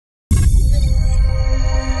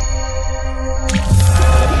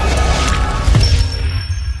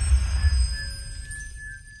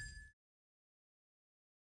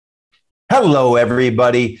Hello,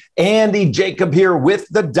 everybody. Andy Jacob here with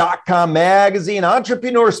the DotCom Magazine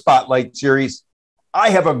Entrepreneur Spotlight Series. I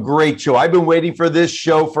have a great show. I've been waiting for this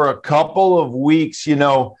show for a couple of weeks. You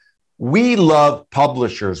know, we love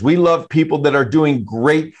publishers. We love people that are doing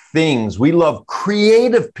great things. We love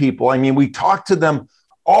creative people. I mean, we talk to them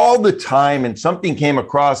all the time, and something came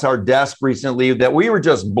across our desk recently that we were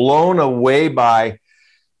just blown away by.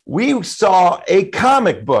 We saw a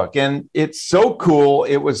comic book, and it's so cool.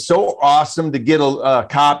 It was so awesome to get a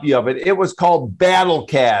copy of it. It was called Battle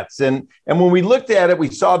Cats. And when we looked at it, we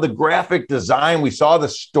saw the graphic design, we saw the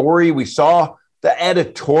story, we saw the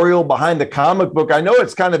editorial behind the comic book. I know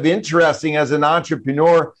it's kind of interesting as an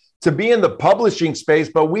entrepreneur to be in the publishing space,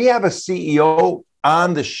 but we have a CEO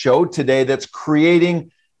on the show today that's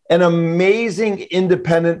creating an amazing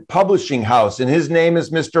independent publishing house. And his name is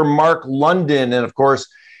Mr. Mark London. And of course,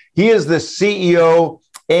 he is the CEO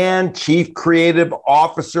and Chief Creative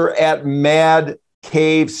Officer at Mad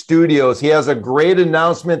Cave Studios. He has a great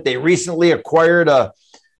announcement. They recently acquired a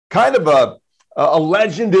kind of a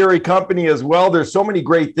legendary company as well. There's so many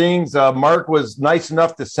great things. Mark was nice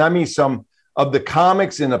enough to send me some of the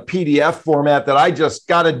comics in a PDF format that I just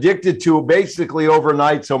got addicted to basically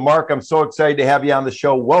overnight. So Mark, I'm so excited to have you on the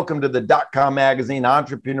show. Welcome to the DotCom Magazine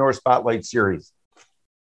Entrepreneur Spotlight Series.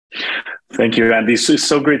 Thank you, Andy. It's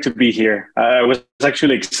so great to be here. I was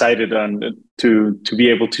actually excited to be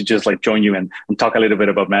able to just join you and talk a little bit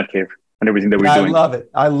about Mad Cave and everything that we're doing. I love it.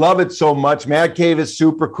 I love it so much. Mad Cave is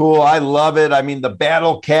super cool. I love it. I mean, the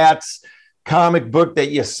Battle Cats comic book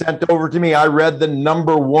that you sent over to me, I read the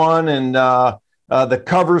 #1, and the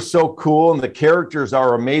cover's so cool and the characters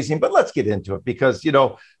are amazing. But let's get into it because, you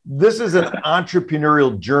know, this is an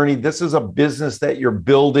entrepreneurial journey. This is a business that you're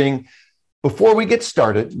building. Before we get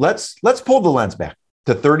started, let's pull the lens back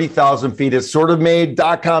to 30,000 feet. It's sort of made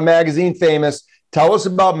DotCom Magazine famous. Tell us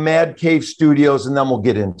about Mad Cave Studios, and then we'll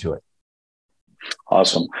get into it.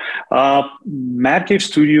 Awesome. Mad Cave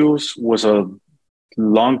Studios was a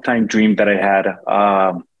long-time dream that I had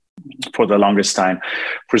for the longest time.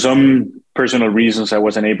 For some personal reasons, I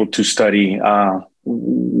wasn't able to study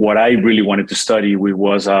what I really wanted to study, which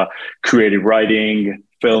was creative writing,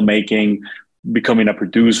 filmmaking, becoming a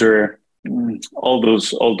producer. All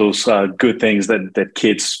those good things that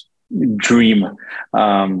kids dream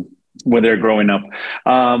when they're growing up.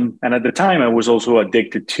 And at the time, I was also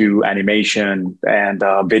addicted to animation and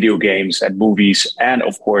video games and movies and,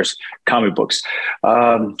 of course, comic books.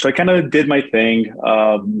 So I kind of did my thing.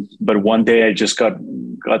 But one day I just got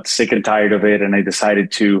sick and tired of it. And I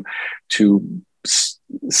decided to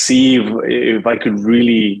see if I could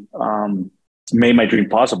really made my dream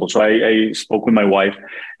possible. So I spoke with my wife,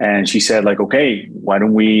 and she said, okay, why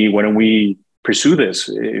don't we pursue this?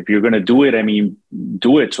 If you're going to do it, I mean,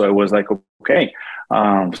 do it. So I was like, okay,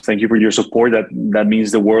 thank you for your support. That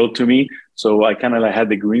means the world to me. So I kind of had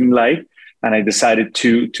the green light, and I decided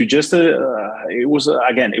to just, it was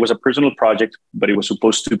a personal project, but it was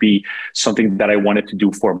supposed to be something that I wanted to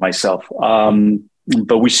do for myself.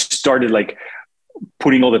 But we started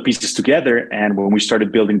putting all the pieces together. And when we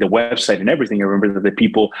started building the website and everything, I remember that the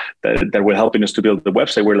people that were helping us to build the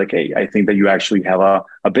website were like, hey, I think that you actually have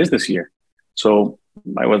a business here. So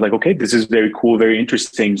I was like, okay, this is very cool, very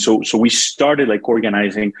interesting. So we started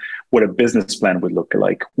organizing what a business plan would look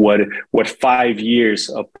like, what 5 years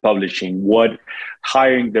of publishing, what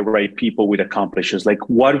hiring the right people would accomplish us,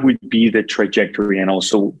 what would be the trajectory, and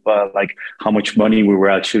also how much money we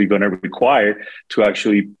were actually going to require to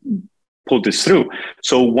actually pull this through.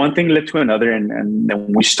 So one thing led to another, and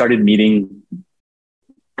then we started meeting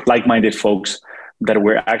like-minded folks that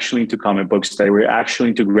were actually into comic books, that were actually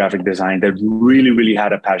into graphic design, that really, really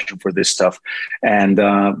had a passion for this stuff. And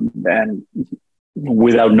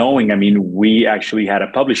without knowing, I mean, we actually had a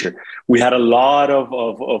publisher. We had a lot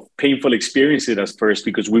of painful experiences at first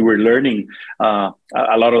because we were learning a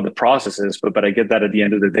lot of the processes. But I get that at the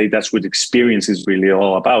end of the day, that's what experience is really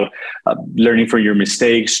all about. Learning from your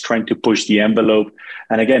mistakes, trying to push the envelope.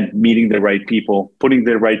 And again, meeting the right people, putting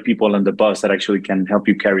the right people on the bus that actually can help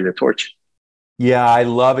you carry the torch. Yeah, I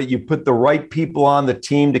love it. You put the right people on the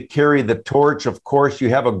team to carry the torch. Of course, you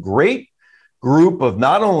have a great group of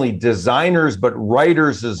not only designers, but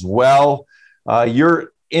writers as well.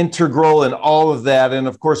 You're integral in all of that. And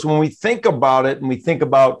of course, when we think about it and we think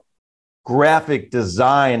about graphic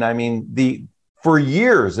design, I mean, for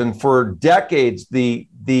years and for decades, the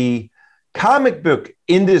comic book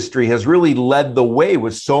industry has really led the way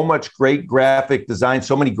with so much great graphic design.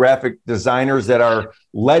 So many graphic designers that are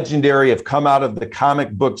legendary have come out of the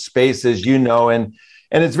comic book space, as you know, and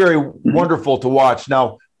it's very wonderful to watch.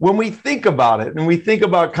 Now, when we think about it and we think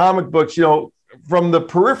about comic books, you know, from the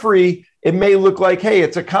periphery, it may look like, hey,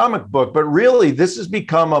 it's a comic book, but really this has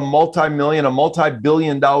become a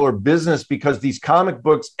multi-billion-dollar business because these comic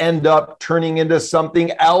books end up turning into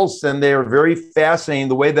something else. And they're very fascinating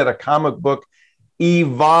the way that a comic book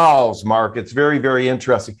evolves, Mark. It's very, very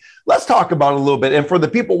interesting. Let's talk about it a little bit. And for the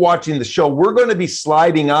people watching the show, we're going to be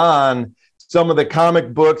sliding on some of the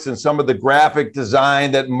comic books and some of the graphic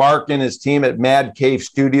design that Mark and his team at Mad Cave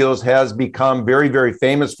Studios has become very, very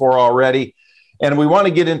famous for already. And we want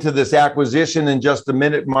to get into this acquisition in just a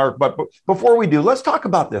minute, Mark. But before we do, let's talk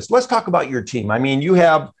about this. Let's talk about your team. I mean, you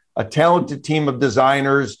have a talented team of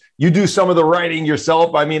designers. You do some of the writing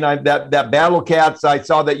yourself. I mean, that Battle Cats, I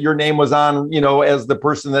saw that your name was on, as the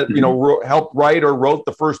person that, helped write or wrote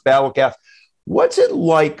the first Battle Cats. What's it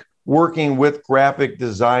like working with graphic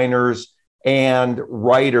designers and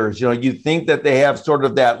writers? You think that they have sort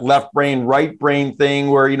of that left brain, right brain thing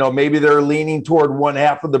where, maybe they're leaning toward one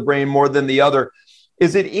half of the brain more than the other.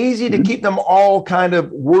 Is it easy to keep them all kind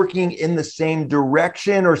of working in the same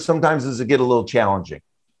direction, or sometimes does it get a little challenging?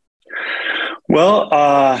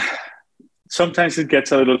 Well, sometimes it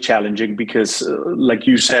gets a little challenging because, like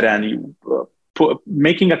you said, Andy,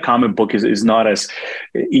 making a comic book is not as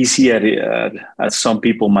easy as some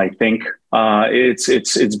people might think.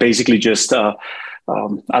 It's basically just a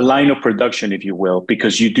line of production, if you will,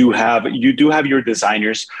 because you do have your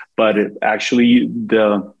designers, but actually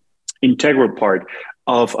the integral part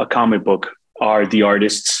of a comic book are the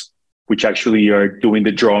artists, which actually are doing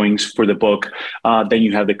the drawings for the book. Then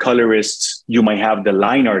you have the colorists. You might have the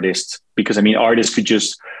line artists, because artists could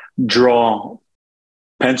just draw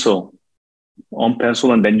on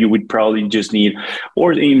pencil, and then you would probably just need,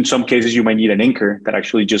 or in some cases you might need an inker that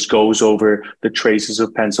actually just goes over the traces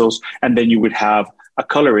of pencils, and then you would have a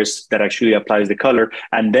colorist that actually applies the color,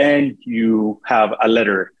 and then you have a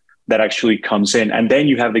letterer that actually comes in, and then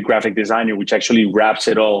you have the graphic designer, which actually wraps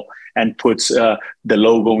it all and puts the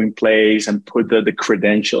logo in place and put the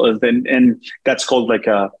credentials, and that's called like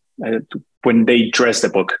when they dress the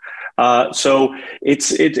book. So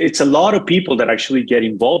it's a lot of people that actually get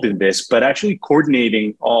involved in this, but actually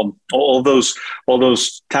coordinating all those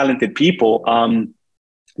talented people.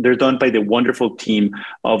 They're done by the wonderful team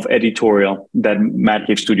of editorial that Mad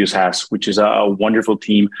Cave Studios has, which is a wonderful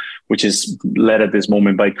team, which is led at this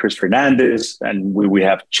moment by Chris Fernandez. And we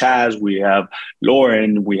have Chaz, we have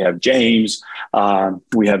Lauren, we have James,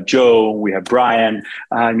 we have Joe, we have Brian.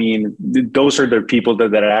 I mean, those are the people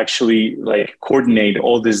that actually like coordinate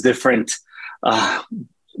all these different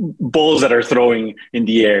balls that are throwing in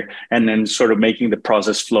the air, and then sort of making the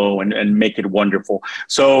process flow and make it wonderful.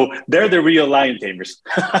 So they're the real lion tamers.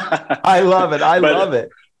 I love it. I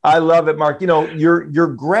love it, Mark.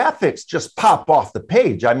 Your graphics just pop off the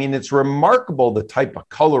page. I mean, it's remarkable the type of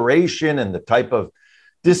coloration and the type of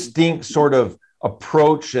distinct sort of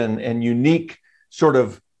approach and unique sort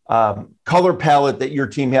of color palette that your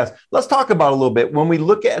team has. Let's talk about a little bit. When we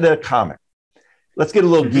look at a comic, let's get a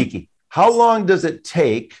little geeky. How long does it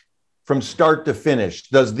take from start to finish?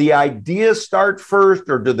 Does the idea start first,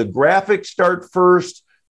 or do the graphics start first?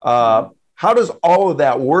 How does all of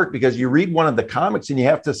that work? Because you read one of the comics and you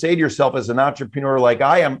have to say to yourself as an entrepreneur like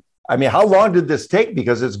I am, how long did this take?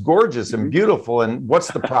 Because it's gorgeous and beautiful. And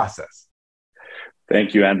what's the process?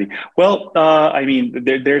 Thank you, Andy. Well,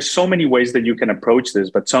 there's so many ways that you can approach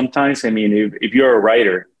this, but sometimes, if you're a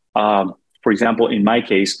writer, for example, in my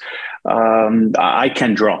case, I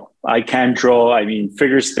can draw.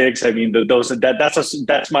 Figure sticks.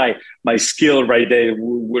 That's my skill right there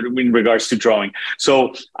in regards to drawing.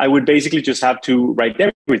 So I would basically just have to write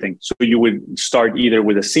everything. So you would start either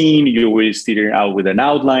with a scene, you would start out with an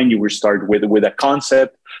outline, you would start with a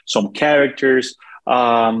concept, some characters,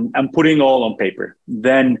 and putting all on paper.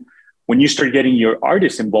 Then when you start getting your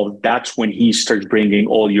artist involved, that's when he starts bringing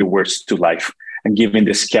all your words to life and giving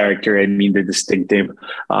this character, the distinctive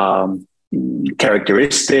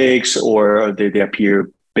characteristics, or they appear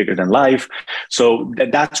bigger than life. So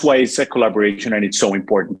that's why it's a collaboration and it's so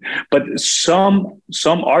important. But some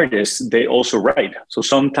artists, they also write. So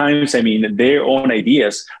sometimes, their own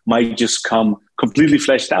ideas might just come completely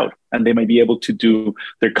fleshed out, and they might be able to do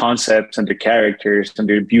their concepts and their characters and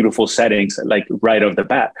their beautiful settings like right off the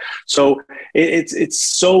bat. So it's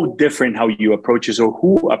so different how you approach it or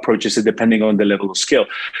who approaches it depending on the level of skill.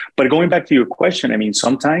 But going back to your question,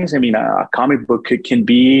 sometimes, a comic book can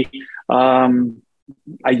be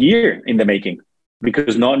a year in the making,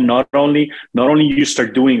 because not only you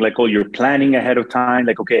start doing like all your planning ahead of time,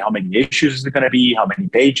 like, okay, how many issues is it going to be? How many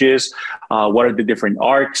pages? What are the different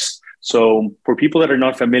arcs? So for people that are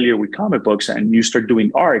not familiar with comic books and you start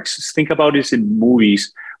doing arcs, think about this in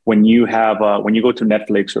movies when you have when you go to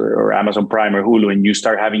Netflix or Amazon Prime or Hulu and you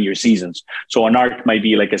start having your seasons. So an arc might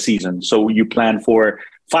be like a season. So you plan for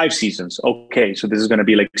 5 seasons. Okay, so this is going to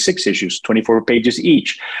be like 6 issues, 24 pages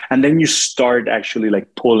each. And then you start actually like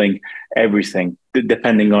pulling everything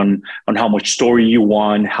depending on how much story you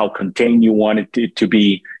want, how contained you want it to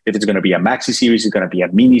be. If it's going to be a maxi series, it's going to be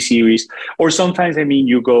a mini series. Or sometimes, I mean,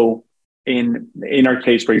 you go in our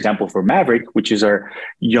case, for example, for Maverick, which is our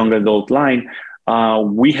young adult line,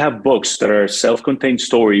 we have books that are self-contained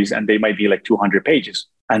stories and they might be like 200 pages.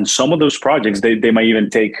 And some of those projects, they might even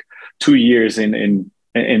take 2 years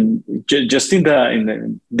just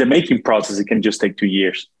in the making process. It can just take 2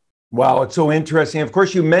 years. Wow, it's so interesting. Of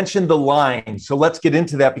course, you mentioned the line. So let's get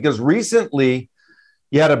into that, because recently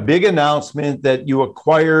you had a big announcement that you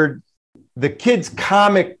acquired the kids'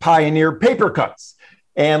 comic pioneer Paper Cuts.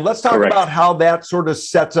 And let's talk Correct. about how that sort of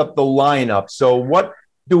sets up the lineup. So what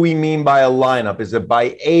do we mean by a lineup? Is it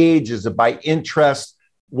by age? Is it by interest?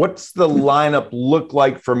 What's the lineup look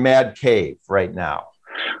like for Mad Cave right now?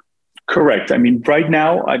 Correct. I mean, right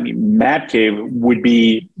now, Mad Cave would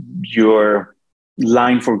be your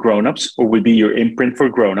line for grownups, or would be your imprint for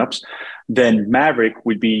grownups. Then Maverick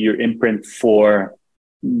would be your imprint for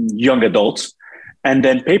young adults. And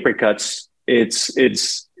then Paper Cuts,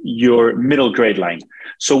 it's your middle grade line.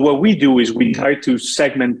 So what we do is we try to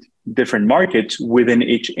segment different markets within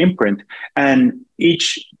each imprint, and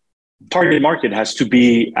each target market has to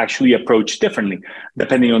be actually approached differently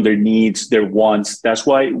depending on their needs, their wants. That's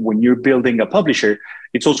why when you're building a publisher,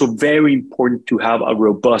 it's also very important to have a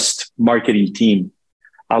robust marketing team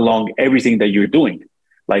along everything that you're doing.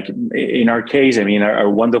 Like in our case, our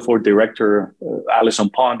wonderful director, Alison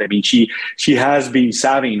Pond, she has been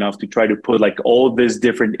savvy enough to try to put like all these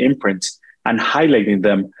different imprints and highlighting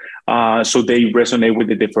them so they resonate with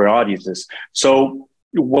the different audiences. So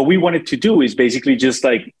what we wanted to do is basically just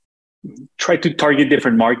like try to target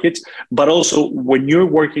different markets, but also when you're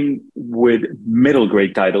working with middle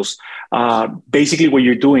grade titles, basically what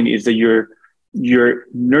you're doing is that you're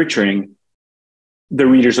nurturing the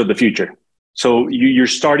readers of the future. So you're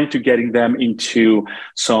starting to getting them into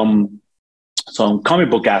some comic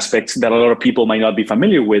book aspects that a lot of people might not be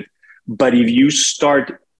familiar with. But if you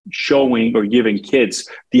start showing or giving kids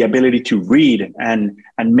the ability to read and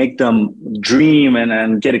make them dream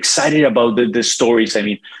and get excited about the stories,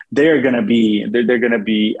 they're gonna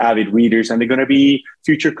be avid readers, and they're gonna be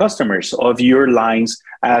future customers of your lines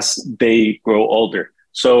as they grow older.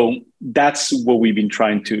 So that's what we've been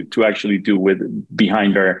trying to actually do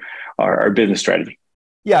behind our business strategy.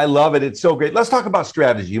 Yeah, I love it. It's so great. Let's talk about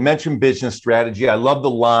strategy. You mentioned business strategy. I love the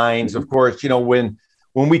lines. Of course,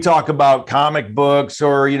 when we talk about comic books,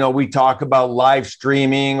 or, we talk about live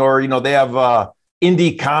streaming, or, they have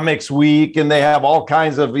Indie Comics Week, and they have all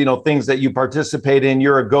kinds of, things that you participate in.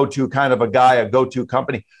 You're a go-to kind of a guy, a go-to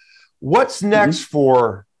company. What's next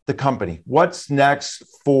for the company? What's next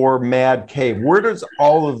for Mad Cave? Where does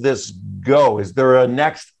all of this go? Is there a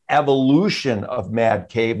next evolution of Mad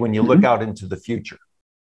Cave when you look out into the future?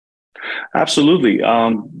 Absolutely.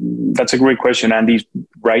 That's a great question, Andy.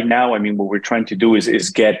 Right now, what we're trying to do is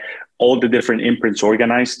get all the different imprints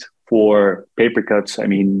organized for Paper Cuts.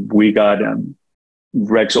 We got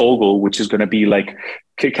Rex Ogle, which is going to be like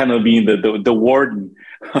kind of being the warden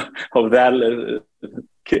of that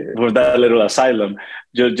little asylum,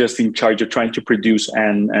 just in charge of trying to produce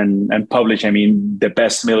and publish, the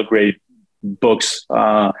best middle grade books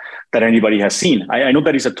that anybody has seen. I know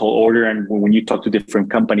that is a tall order, and when you talk to different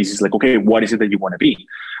companies, it's like, okay, what is it that you want to be?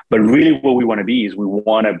 But really what we want to be is we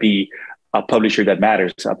want to be a publisher that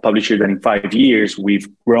matters, a publisher that in 5 years we've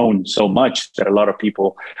grown so much that a lot of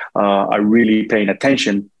people are really paying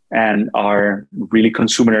attention and are really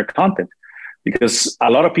consuming our content. Because a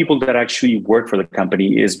lot of people that actually work for the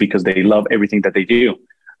company is because they love everything that they do.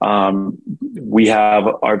 We have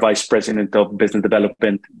our vice president of business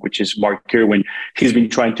development, which is Mark Kirwin. He's been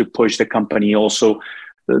trying to push the company also,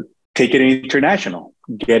 take it international,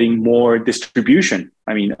 getting more distribution.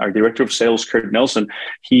 Our director of sales, Kurt Nelson,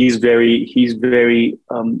 he's very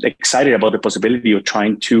excited about the possibility of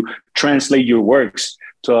trying to translate your works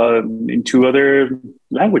into other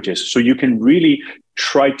languages. So you can really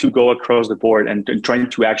try to go across the board and trying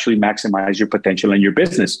to actually maximize your potential in your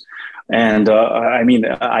business. And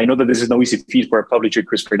I know that this is no easy feat for a publisher,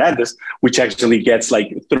 Chris Fernandez, which actually gets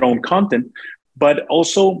like thrown content, but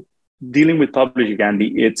also dealing with publishing, Andy,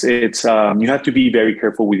 it's you have to be very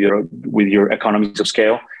careful with your economies of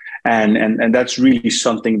scale, and that's really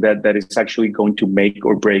something that is actually going to make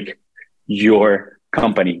or break your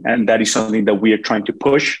company, and that is something that we are trying to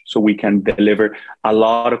push so we can deliver a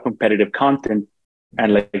lot of competitive content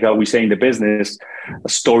And like we say in the business, a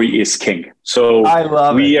story is king. So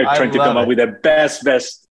we are trying to come up with the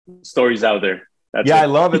best stories out there. I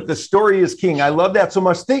love it. The story is king. I love that so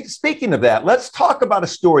much. Speaking of that, let's talk about a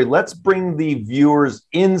story. Let's bring the viewers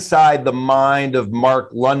inside the mind of Mark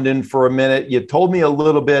London for a minute. You told me a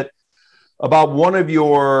little bit about one of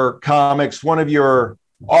your comics, one of your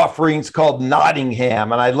offerings called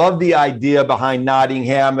Nottingham. And I love the idea behind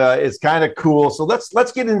Nottingham. It's kind of cool. So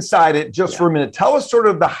let's get inside it just for a minute. Tell us sort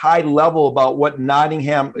of the high level about what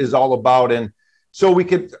Nottingham is all about, and so we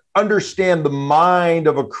could understand the mind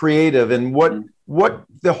of a creative and what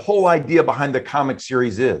the whole idea behind the comic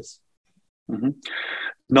series is. Mm-hmm.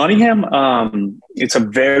 Nottingham, it's a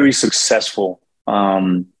very successful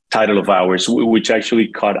title of ours, which actually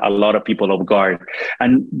caught a lot of people off guard.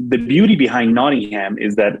 And the beauty behind Nottingham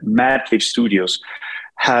is that Mad Cave Studios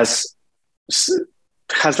has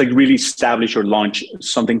like really established or launched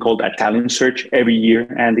something called a talent search every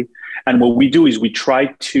year, Andy. And what we do is we try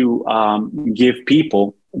to give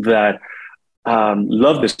people that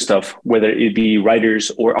love this stuff, whether it be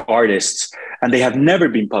writers or artists, and they have never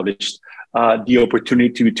been published, the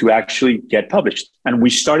opportunity to actually get published. And we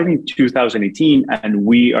started in 2018, and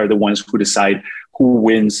we are the ones who decide who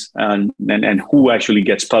wins and who actually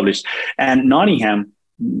gets published. And Nottingham,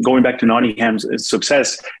 going back to Nottingham's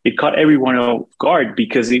success, it caught everyone off guard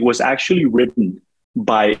because it was actually written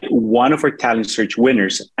by one of our talent search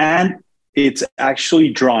winners, and it's actually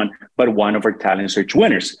drawn by one of our talent search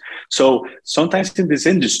winners. So sometimes in this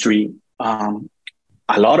industry,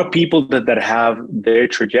 a lot of people that have their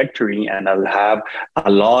trajectory and have a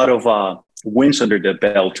lot of wins under the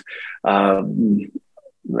belt and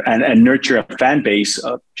nurture a fan base,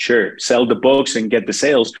 sure, sell the books and get the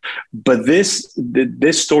sales. But this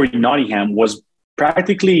story, Nottingham, was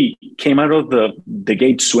practically came out of the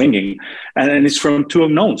gate swinging. And it's from two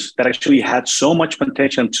unknowns that actually had so much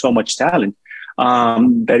potential and so much talent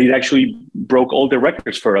that it actually broke all the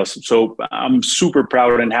records for us. So I'm super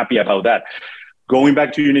proud and happy about that. Going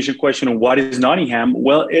back to your initial question on what is Nottingham,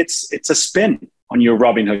 well, it's a spin on your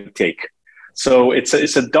Robin Hood take. So it's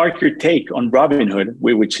a darker take on Robin Hood,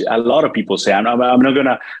 which a lot of people say. I'm not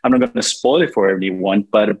gonna spoil it for everyone,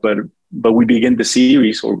 but we begin the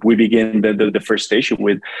series, or we begin the first issue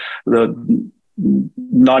with the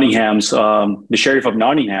Nottingham's the sheriff of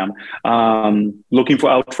Nottingham looking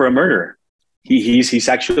out for a murderer. He's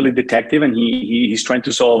actually a detective, and he's trying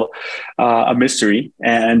to solve a mystery,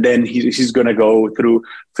 and then he's going to go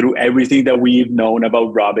through everything that we've known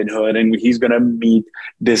about Robin Hood, and he's going to meet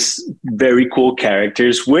this very cool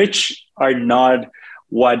characters, which are not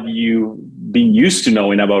what you've been used to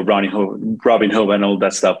knowing about Robin Hood and all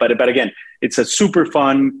that stuff. But again, it's a super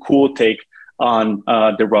fun, cool take on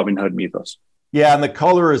the Robin Hood mythos. Yeah, and the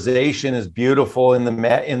colorization is beautiful in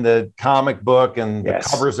the comic book, and the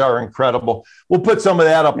covers are incredible. We'll put some of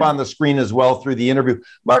that up on the screen as well through the interview.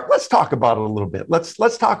 Mark, let's talk about it a little bit.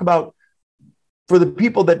 Let's talk about, for the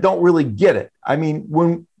people that don't really get it. I mean,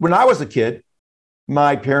 when I was a kid,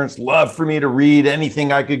 my parents loved for me to read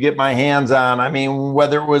anything I could get my hands on. I mean,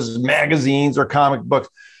 whether it was magazines or comic books.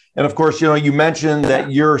 And of course, you mentioned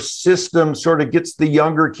that your system sort of gets the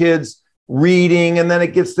younger kids reading, and then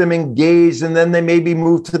it gets them engaged, and then they maybe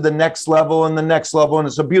move to the next level and the next level. And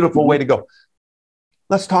it's a beautiful way to go.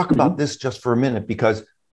 Let's talk about this just for a minute, because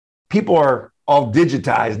people are all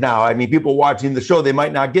digitized now. I mean, people watching the show, they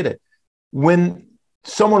might not get it. When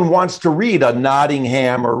someone wants to read a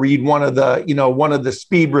Nottingham or read one of the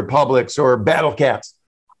Speed Republics or Battle Cats,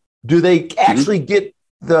 do they actually get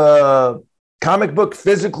the comic book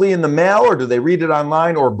physically in the mail, or do they read it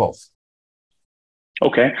online, or both?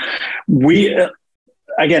 Okay.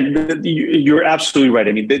 Again, you're absolutely right.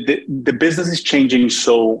 I mean, the business is changing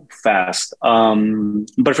so fast.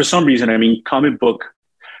 But for some reason, I mean, comic book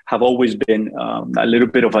have always been a little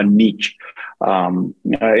bit of a niche.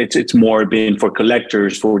 It's more been for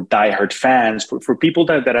collectors, for diehard fans, for people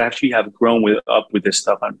that actually have grown up with this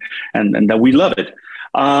stuff and that we love it.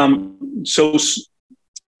 So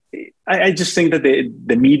I just think that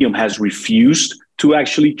the medium has refused to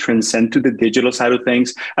actually transcend to the digital side of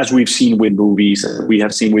things, as we've seen with movies, we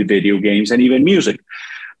have seen with video games, and even music.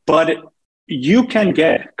 But you can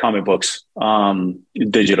get comic books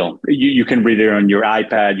digital. You can read it on your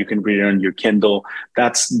iPad. You can read it on your Kindle.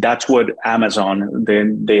 That's what Amazon.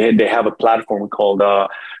 Then they have a platform called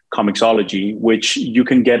Comixology, which you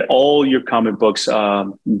can get all your comic books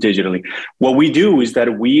digitally. What we do is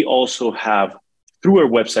that we also have, through our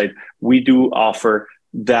website, we do offer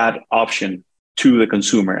that option to the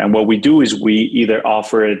consumer. And what we do is we either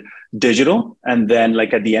offer it digital, and then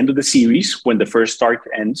like at the end of the series, when the first arc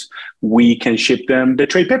ends, we can ship them the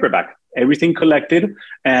trade paperback. everything collected,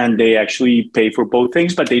 and they actually pay for both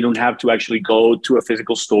things, but they don't have to actually go to a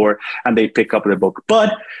physical store and they pick up the book.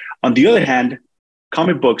 But on the other hand,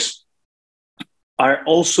 comic books are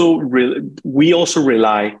also, we also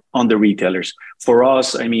rely on the retailers. For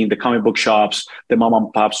us, I mean, the comic book shops, the mom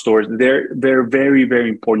and pop stores, they're very, very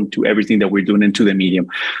important to everything that we're doing and to the medium.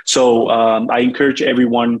 So I encourage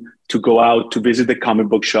everyone to go out to visit the comic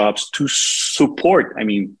book shops, to support, I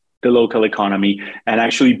mean, the local economy, and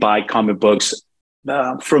actually buy comic books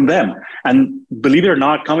from them. And believe it or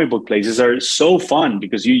not, comic book places are so fun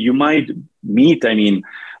because you might meet, I mean,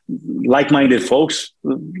 like-minded folks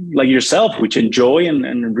like yourself, which enjoy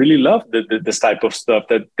and really love this type of stuff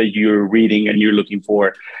that you're reading and you're looking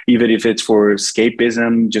for, even if it's for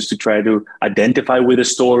escapism, just to try to identify with a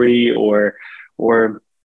story, or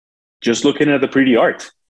just looking at the pretty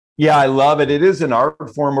art. Yeah, I love it. It is an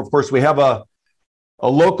art form. Of course, we have a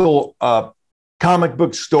local comic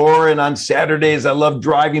book store, and on Saturdays, I love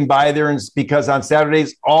driving by there, and because on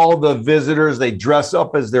Saturdays, all the visitors, they dress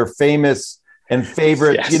up as their famous and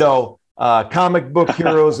favorite, yes, comic book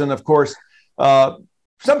heroes. And of course,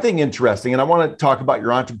 something interesting, and I want to talk about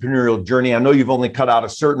your entrepreneurial journey. I know you've only cut out a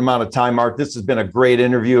certain amount of time, Mark. This has been a great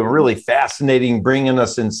interview and really fascinating, bringing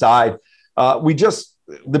us inside.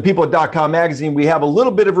 The people at DotCom Magazine, we have a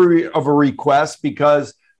little bit of a request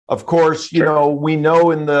because, of course, sure, we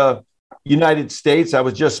know in the United States, I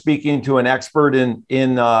was just speaking to an expert in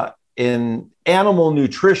animal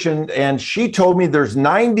nutrition, and she told me there's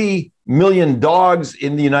 90 million dogs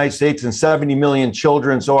in the United States and 70 million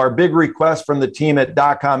children. So our big request from the team at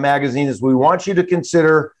DotCom Magazine is we want you to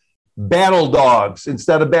consider battle dogs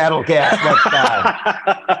instead of battle cats next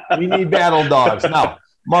time. We need battle dogs. Now,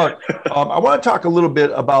 Mark, I want to talk a little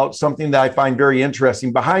bit about something that I find very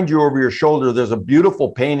interesting. Behind you over your shoulder, there's a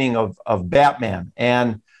beautiful painting of Batman.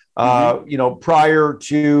 And prior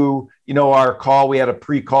to, our call, we had a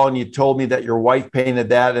pre-call, and you told me that your wife painted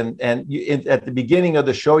that. And at the beginning of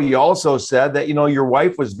the show, you also said that, your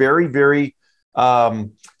wife was very, very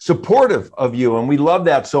supportive of you. And we love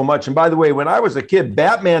that so much. And by the way, when I was a kid,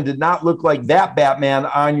 Batman did not look like that Batman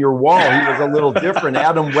on your wall. He was a little different.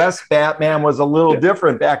 Adam West Batman was a little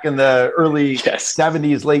different back in the early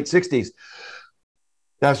 70s, late 60s.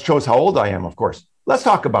 That shows how old I am, of course. Let's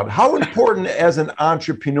talk about it. How important as an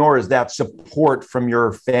entrepreneur is that support from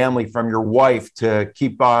your family, from your wife, to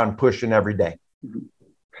keep on pushing every day?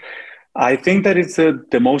 I think that it's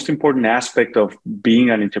the most important aspect of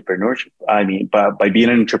being an entrepreneur. I mean, by being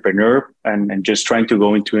an entrepreneur and just trying to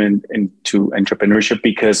go into entrepreneurship,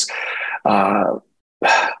 because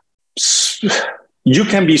you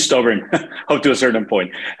can be stubborn up to a certain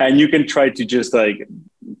point, and you can try to just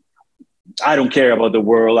I don't care about the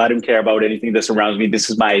world. I don't care about anything that surrounds me. This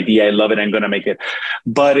is my idea. I love it. I'm going to make it.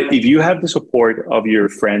 But if you have the support of your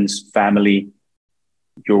friends, family,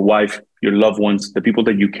 your wife, your loved ones, the people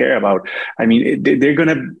that you care about, I mean, they're going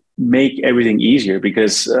to make everything easier,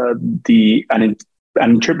 because the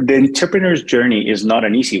entrepreneur's journey is not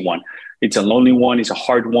an easy one. It's a lonely one. It's a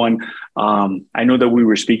hard one. I know that we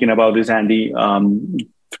were speaking about this, Andy,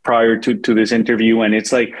 prior to this interview, and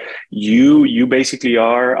it's like you basically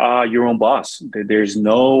are your own boss. There's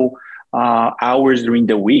no hours during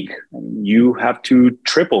the week. You have to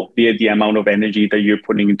triple the amount of energy that you're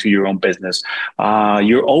putting into your own business.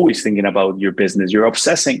 You're always thinking about your business. You're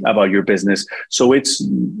obsessing about your business. So it's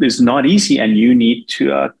not easy, and you need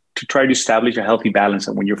to try to establish a healthy balance.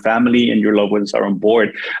 And when your family and your loved ones are on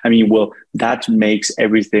board, I mean, well, that makes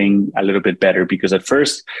everything a little bit better, because at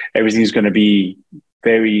first everything is going to be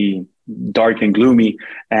very dark and gloomy.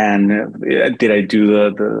 And did I do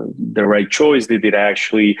the right choice? Did I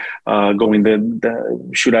actually go in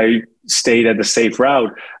should I stay at the safe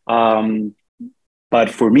route? But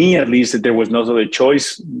for me, at least, there was no other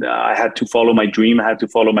choice. I had to follow my dream. I had to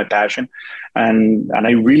follow my passion. And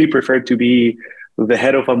I really prefer to be the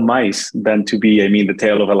head of a mice than to be, the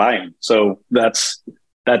tail of a lion. So that's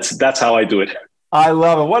how I do it. I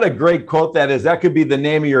love it. What a great quote that is. That could be the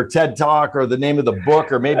name of your TED Talk or the name of the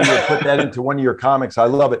book, or maybe you'll put that into one of your comics. I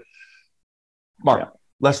love it. Mark,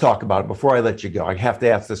 let's talk about it. Before I let you go, I have to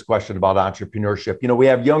ask this question about entrepreneurship. We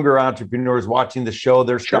have younger entrepreneurs watching the show.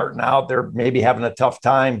 They're starting out. They're maybe having a tough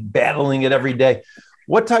time battling it every day.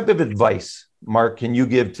 What type of advice, Mark, can you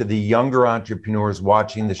give to the younger entrepreneurs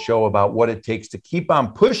watching the show about what it takes to keep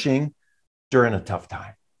on pushing during a tough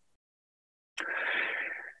time?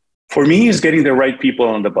 For me, it's getting the right people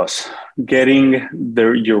on the bus, getting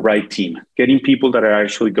your right team, getting people that are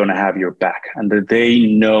actually going to have your back, and that they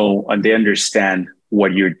know and they understand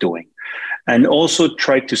what you're doing. And also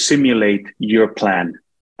try to simulate your plan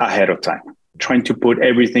ahead of time, trying to put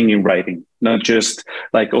everything in writing. not just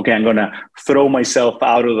like, okay, I'm going to throw myself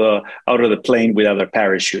out of the plane without a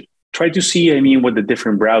parachute. Try to see, what the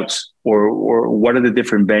different routes or what are the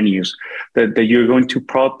different venues that you're going to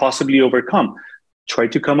possibly overcome. Try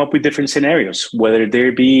to come up with different scenarios, whether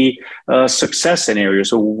there be success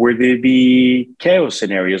scenarios or whether there be chaos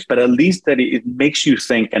scenarios, but at least that it makes you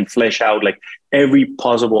think and flesh out like every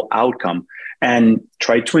possible outcome, and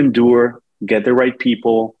try to endure, get the right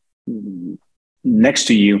people next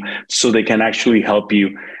to you so they can actually help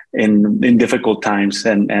you in difficult times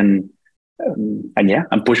and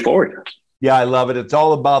push forward. Yeah, I love it. It's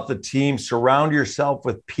all about the team. Surround yourself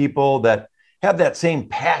with people that have that same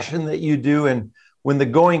passion that you do. And when the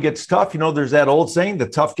going gets tough, there's that old saying, the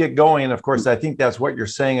tough get going. And of course, I think that's what you're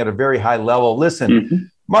saying at a very high level.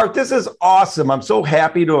 Listen, Mark, this is awesome. I'm so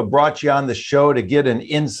happy to have brought you on the show to get an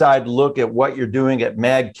inside look at what you're doing at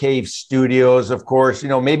Mad Cave Studios. Of course,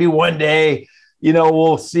 maybe one day,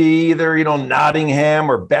 we'll see either, Nottingham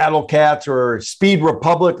or Battle Cats or Speed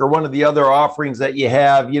Republic or one of the other offerings that you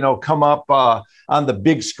have, come up on the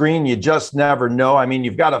big screen. You just never know.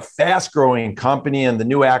 You've got a fast growing company, and the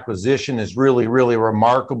new acquisition is really, really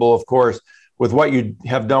remarkable, of course, with what you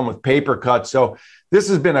have done with Paper Cut. So this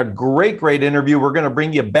has been a great, great interview. We're going to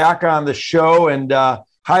bring you back on the show and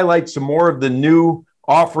highlight some more of the new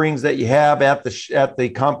offerings that you have at the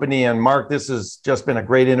company. And Mark, this has just been a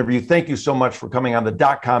great interview. Thank you so much for coming on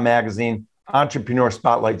the .com Magazine Entrepreneur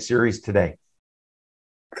Spotlight Series today.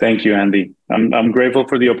 Thank you, Andy. I'm grateful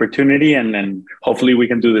for the opportunity, and hopefully we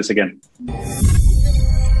can do this again.